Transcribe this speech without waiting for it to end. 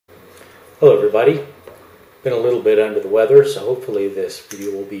Hello everybody. Been a little bit under the weather, so hopefully this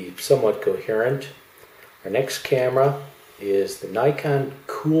video will be somewhat coherent. Our next camera is the Nikon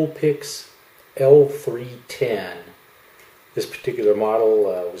Coolpix L310. This particular model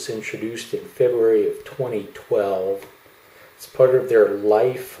was introduced in February of 2012. It's part of their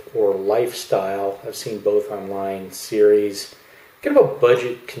Life or Lifestyle, I've seen both online, series. Kind of a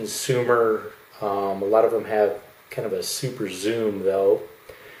budget consumer. A lot of them have kind of a super zoom though.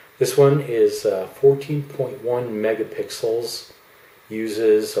 This one is 14.1 megapixels,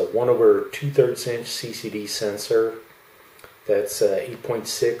 uses a 1/2 inch CCD sensor. That's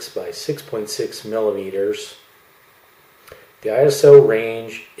 8.6 by 6.6 millimeters. The ISO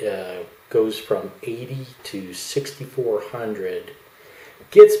range goes from 80 to 6400.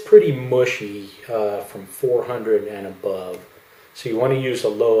 Gets pretty mushy from 400 and above, so you want to use a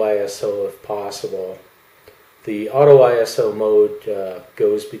low ISO if possible. The auto ISO mode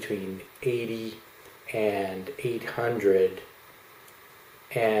goes between 80 and 800,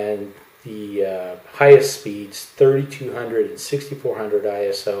 and the highest speeds, 3200 and 6400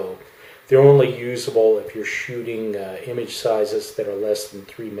 ISO, they're only usable if you're shooting image sizes that are less than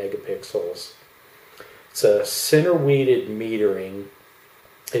 3 megapixels. It's a center weighted metering.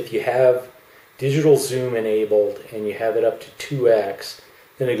 If you have digital zoom enabled and you have it up to 2x,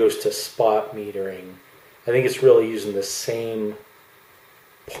 then it goes to spot metering. I think it's really using the same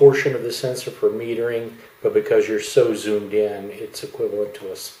portion of the sensor for metering, but because you're so zoomed in, it's equivalent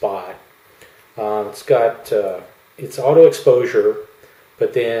to a spot. It's got it's auto exposure,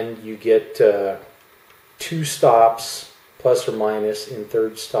 but then you get 2 stops plus or minus in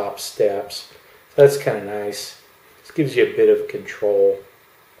third stop steps. So that's kind of nice. This gives you a bit of control.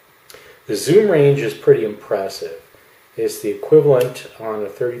 The zoom range is pretty impressive. It's the equivalent on a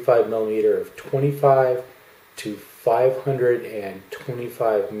 35 millimeter of 25 to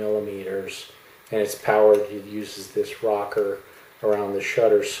 525 millimeters, and it's powered. It uses this rocker around the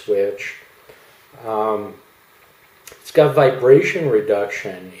shutter switch. It's got vibration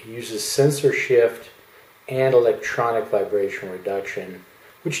reduction. It uses sensor shift and electronic vibration reduction,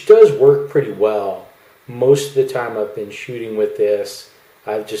 which does work pretty well. Most of the time I've been shooting with this,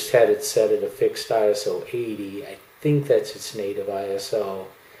 I've just had it set at a fixed ISO 80. I think that's its native ISO.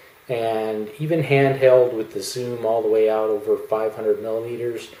 And even handheld with the zoom all the way out over 500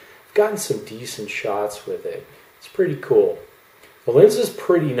 millimeters, I've gotten some decent shots with it. It's pretty cool. The lens is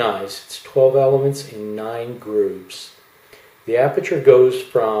pretty nice. It's 12 elements in 9 groups. The aperture goes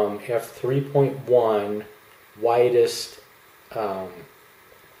from f3.1 widest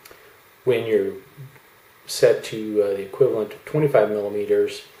when you're set to the equivalent of 25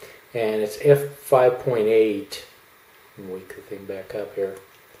 millimeters, and it's f5.8. Wake the thing back up here.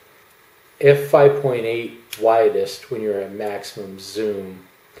 f5.8 widest when you're at maximum zoom.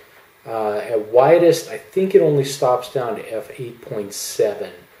 At widest, I think it only stops down to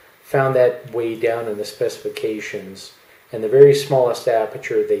f8.7. Found that way down in the specifications. And the very smallest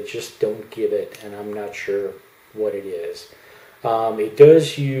aperture, they just don't give it, and I'm not sure what it is. It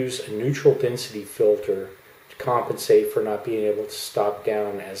does use a neutral density filter to compensate for not being able to stop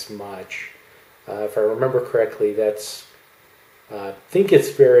down as much. If I remember correctly, that's I think it's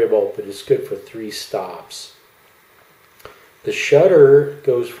variable, but it's good for 3 stops. The shutter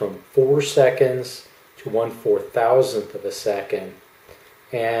goes from 4 seconds to 1/4000th of a second.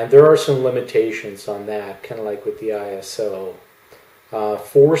 And there are some limitations on that, kind of like with the ISO.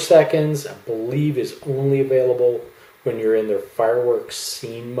 4 seconds, I believe, is only available when you're in their fireworks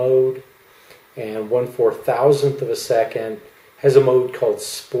scene mode. And 1/4000th of a second has a mode called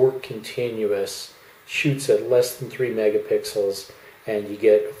Sport Continuous. Shoots at less than 3 megapixels, and you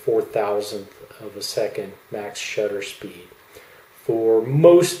get a 4,000th of a second max shutter speed. For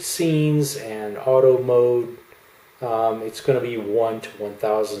most scenes and auto mode, it's going to be 1 to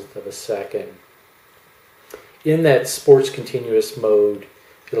 1,000th of a second. In that sports continuous mode,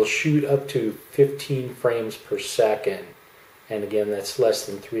 it'll shoot up to 15 frames per second, and again, that's less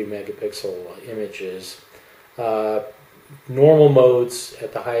than 3 megapixel images. Normal modes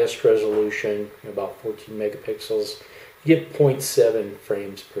at the highest resolution, about 14 megapixels, you get 0.7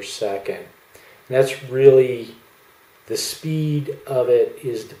 frames per second. And that's really, the speed of it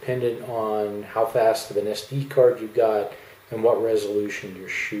is dependent on how fast of an SD card you've got and what resolution you're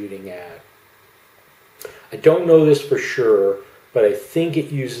shooting at. I don't know this for sure, but I think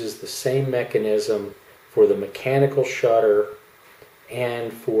it uses the same mechanism for the mechanical shutter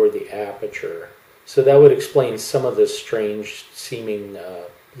and for the aperture. So that would explain some of the strange seeming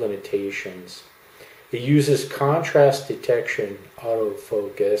limitations. It uses contrast detection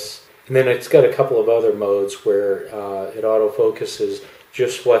autofocus, and then it's got a couple of other modes where it autofocuses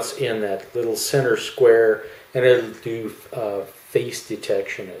just what's in that little center square, and it'll do face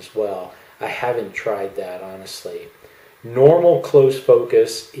detection as well. I haven't tried that, honestly. Normal close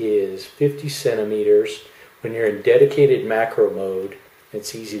focus is 50 centimeters. When you're in dedicated macro mode,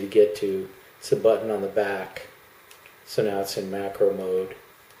 it's easy to get to. It's a button on the back. So now it's in macro mode,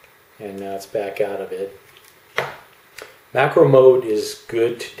 and now it's back out of it. Macro mode is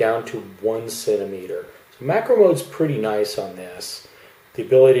good down to 1 centimeter. So macro mode's pretty nice on this. The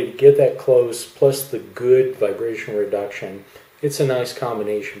ability to get that close, plus the good vibration reduction, it's a nice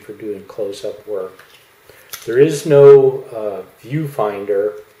combination for doing close-up work. There is no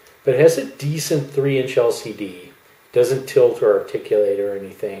viewfinder, but it has a decent 3-inch LCD. Doesn't tilt or articulate or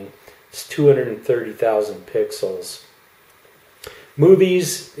anything. It's 230,000 pixels.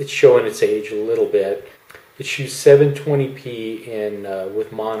 Movies, it's showing its age a little bit. It shoots 720p in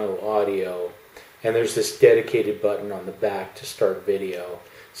with mono audio, and there's this dedicated button on the back to start video,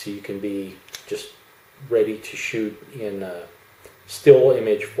 so you can be just ready to shoot in still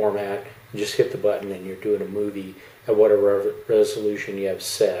image format. You just hit the button and you're doing a movie at whatever resolution you have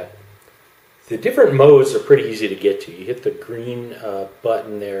set. The different modes are pretty easy to get to. You hit the green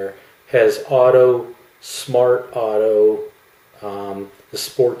button there, has auto, smart auto, the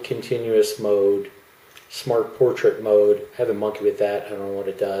sport continuous mode, smart portrait mode. I haven't monkeyed with that, I don't know what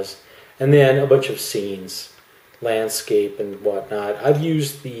it does. And then a bunch of scenes, landscape and whatnot. I've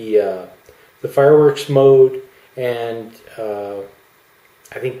used the fireworks mode and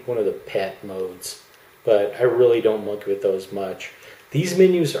I think one of the pet modes, but I really don't monkey with those much. These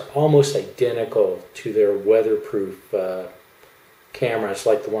menus are almost identical to their weatherproof cameras,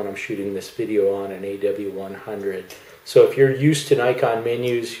 like the one I'm shooting this video on, an AW100. So if you're used to Nikon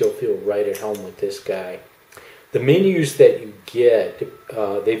menus, you'll feel right at home with this guy. The menus that you get,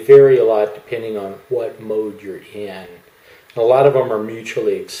 they vary a lot depending on what mode you're in. A lot of them are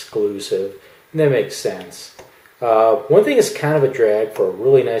mutually exclusive, and that makes sense. One thing is kind of a drag for a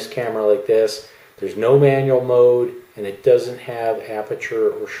really nice camera like this. There's no manual mode, and it doesn't have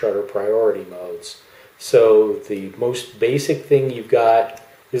aperture or shutter priority modes. So the most basic thing you've got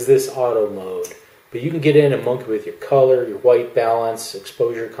is this auto mode. But you can get in and monkey with your color, your white balance,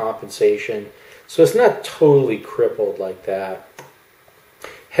 exposure compensation. So it's not totally crippled like that.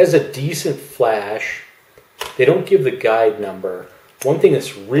 Has a decent flash. They don't give the guide number. One thing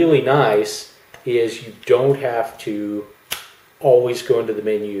that's really nice is you don't have to always go into the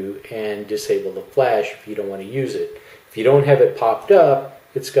menu and disable the flash if you don't want to use it. If you don't have it popped up,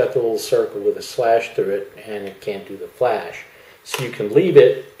 it's got the little circle with a slash through it and it can't do the flash. So you can leave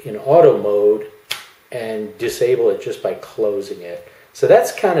it in auto mode and disable it just by closing it. So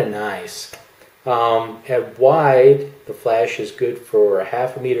that's kind of nice. At wide, the flash is good for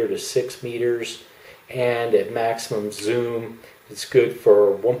 0.5 meter to 6 meters, and at maximum zoom, it's good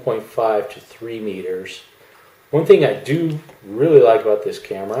for 1.5 to 3 meters. One thing I do really like about this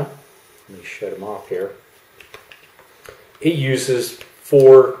camera, let me shut them off here, it uses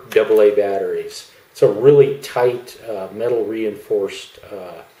 4 AA batteries. It's a really tight metal reinforced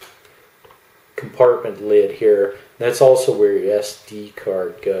compartment lid here. That's also where your SD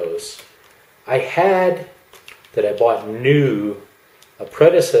card goes. I had, that I bought new, a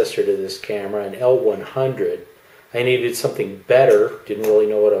predecessor to this camera, an L100. I needed something better, didn't really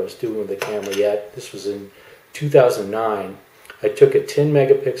know what I was doing with the camera yet. This was in 2009. I took a 10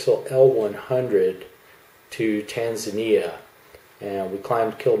 megapixel L100 to Tanzania, and we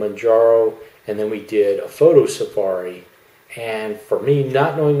climbed Kilimanjaro, and then we did a photo safari. And for me,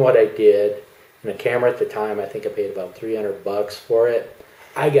 not knowing what I did, and a camera at the time, I think I paid about $300 for it,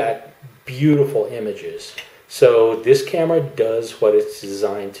 I got beautiful images. So this camera does what it's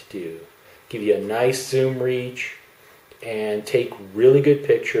designed to do. Give you a nice zoom reach and take really good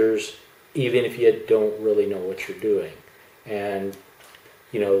pictures even if you don't really know what you're doing. And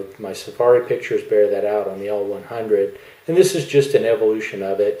you know, my safari pictures bear that out on the L100, and this is just an evolution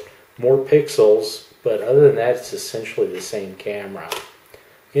of it. More pixels, but other than that, it's essentially the same camera.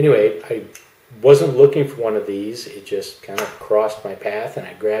 Anyway, I wasn't looking for one of these. It just kind of crossed my path and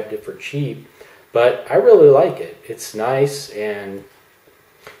I grabbed it for cheap. But I really like it. It's nice, and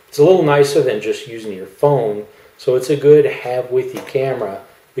it's a little nicer than just using your phone. So it's a good have with you camera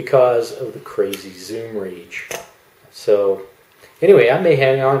because of the crazy zoom reach. So anyway, I may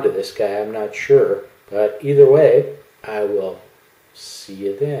hang on to this guy, I'm not sure. But either way, I will see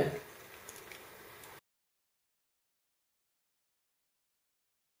you then.